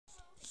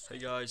Hey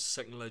guys,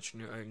 second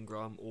legendary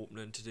engram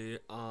opening today,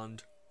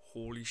 and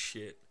holy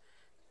shit,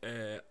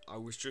 I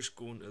was just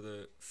going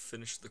to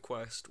finish the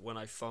quest when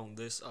I found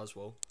this as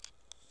well.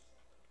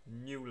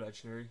 New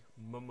legendary,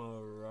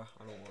 Mumara,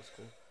 I don't know what it's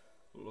called.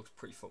 It looks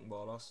pretty fucking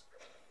badass.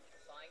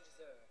 Find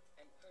Zer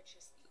and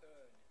purchase the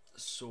urn.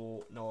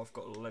 So now I've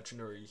got a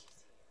legendary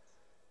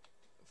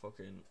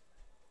fucking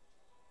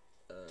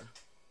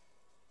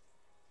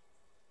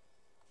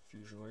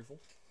fusion rifle.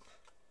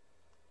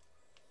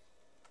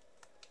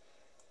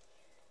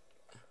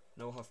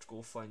 Now I have to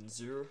go find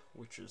Zer,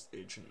 which is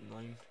Agent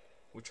 9,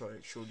 which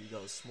I showed you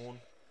guys spawn.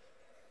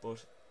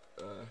 But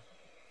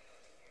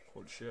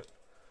holy shit.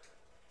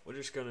 We're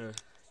just gonna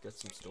get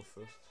some stuff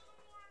first.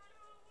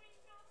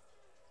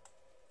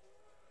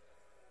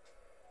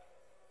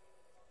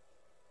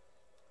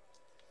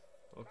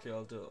 Okay,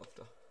 I'll do it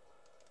after.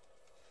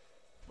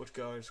 But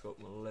guys, got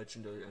my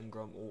legendary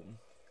engram open.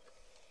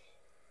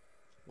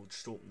 We'll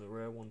just open the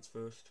rare ones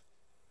first.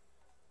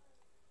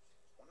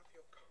 One of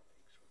your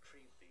colleagues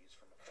retrieved these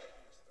from a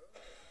previous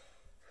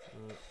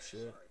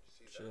Shit,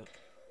 shit.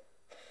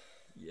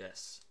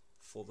 Yes,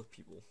 for the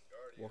people.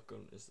 What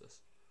gun is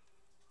this?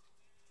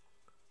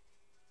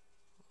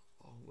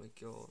 Oh my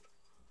god.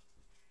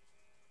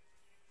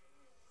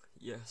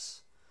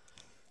 Yes.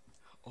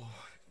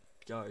 Oh,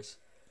 guys.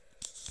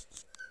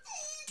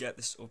 Get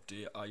this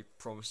update. I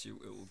promise you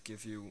it will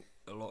give you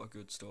a lot of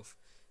good stuff.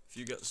 If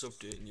you get this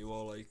update and you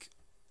are like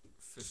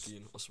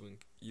 15 or something,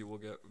 you will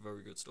get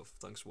very good stuff.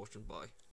 Thanks for watching. Bye.